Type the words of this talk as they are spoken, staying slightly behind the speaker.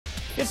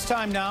It's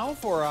time now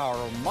for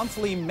our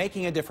monthly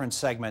Making a Difference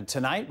segment.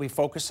 Tonight, we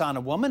focus on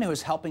a woman who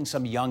is helping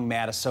some young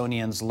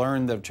Madisonians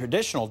learn the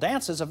traditional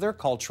dances of their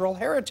cultural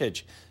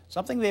heritage,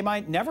 something they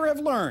might never have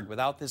learned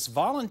without this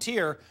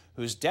volunteer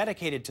who's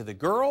dedicated to the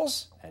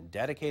girls and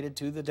dedicated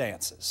to the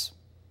dances.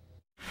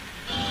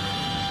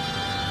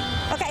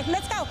 Okay,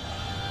 let's go.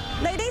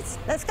 Ladies,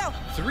 let's go.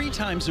 3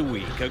 times a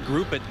week, a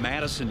group at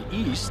Madison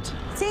East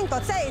 5,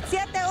 6,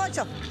 7,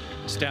 8.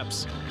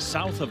 steps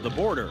south of the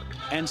border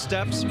and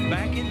steps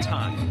back in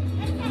time.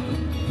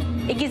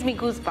 It gives me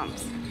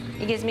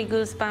goosebumps. It gives me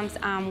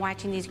goosebumps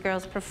watching these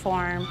girls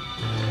perform.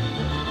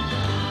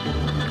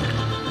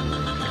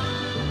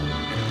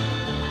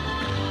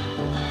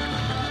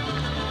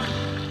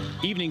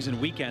 Evenings and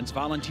weekends,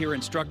 volunteer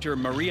instructor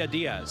Maria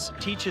Diaz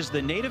teaches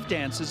the native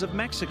dances of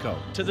Mexico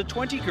to the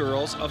 20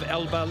 girls of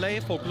El Ballet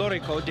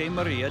Folclórico de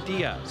Maria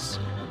Diaz.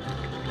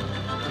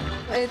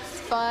 It's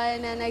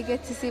fun, and I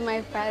get to see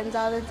my friends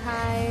all the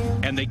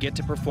time. And they get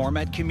to perform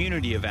at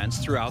community events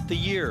throughout the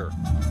year,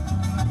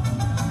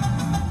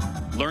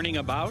 learning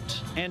about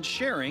and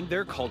sharing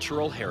their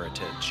cultural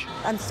heritage.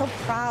 I'm so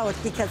proud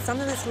because some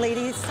of these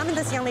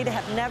young ladies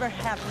have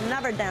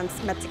never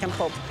danced Mexican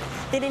folk.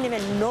 They didn't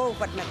even know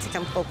what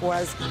Mexican folk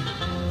was.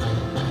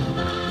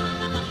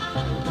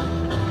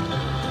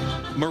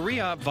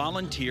 Maria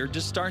volunteered to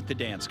start the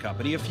dance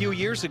company a few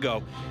years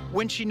ago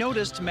when she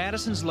noticed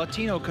Madison's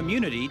Latino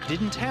community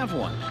didn't have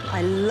one.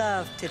 I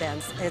love to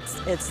dance. It's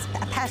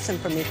a passion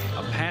for me.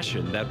 A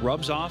passion that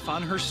rubs off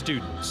on her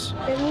students.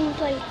 It means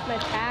like my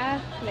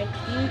past, my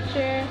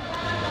future,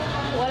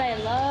 what I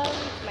love,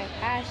 my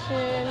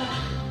passion.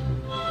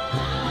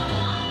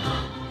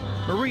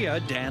 Maria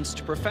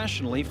danced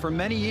professionally for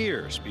many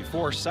years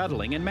before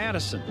settling in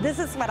Madison. This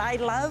is what I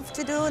love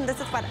to do, and this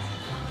is what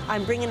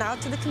I'm bringing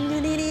out to the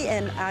community,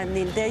 and I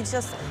mean, they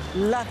just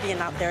love being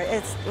out there.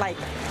 It's like,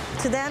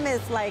 to them,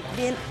 it's like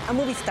being a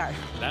movie star.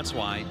 That's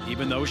why,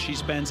 even though she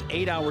spends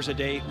 8 hours a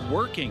day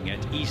working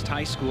at East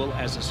High School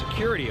as a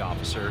security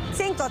officer,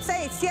 5,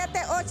 6, 7,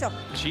 8.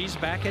 she's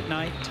back at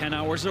night 10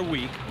 hours a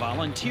week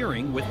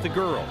volunteering with the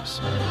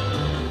girls.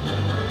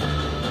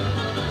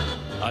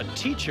 A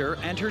teacher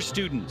and her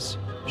students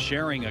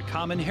sharing a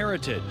common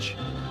heritage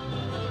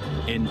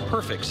in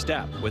perfect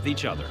step with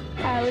each other.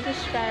 I would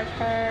describe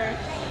her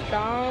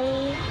strong,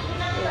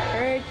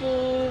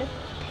 encouraging,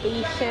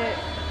 patient,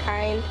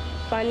 kind,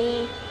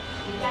 funny,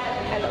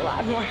 and a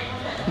lot more.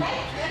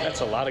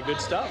 That's a lot of good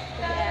stuff.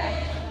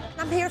 Yeah.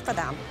 I'm here for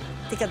them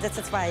because this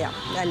is why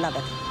I love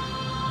it.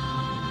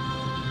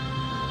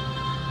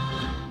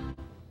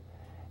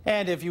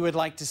 And if you would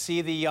like to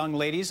see the young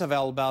ladies of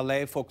El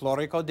Ballet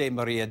Folclórico de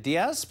Maria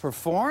Diaz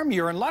perform,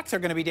 you're in luck. They're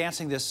going to be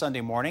dancing this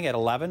Sunday morning at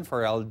 11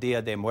 for El Dia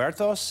de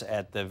Muertos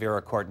at the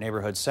Vera Court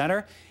Neighborhood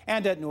Center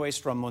and at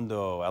Nuestro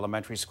Mundo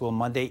Elementary School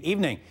Monday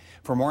evening.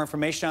 For more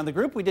information on the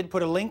group, we did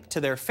put a link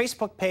to their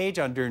Facebook page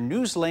under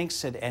news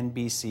links at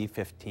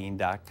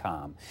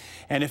NBC15.com.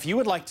 And if you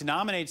would like to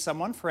nominate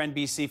someone for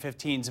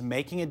NBC15's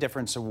Making a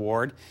Difference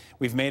Award,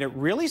 we've made it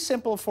really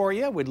simple for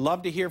you. We'd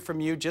love to hear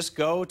from you. Just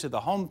go to the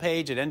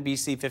homepage at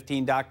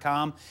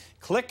NBC15.com,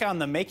 click on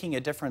the Making a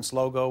Difference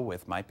logo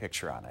with my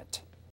picture on it.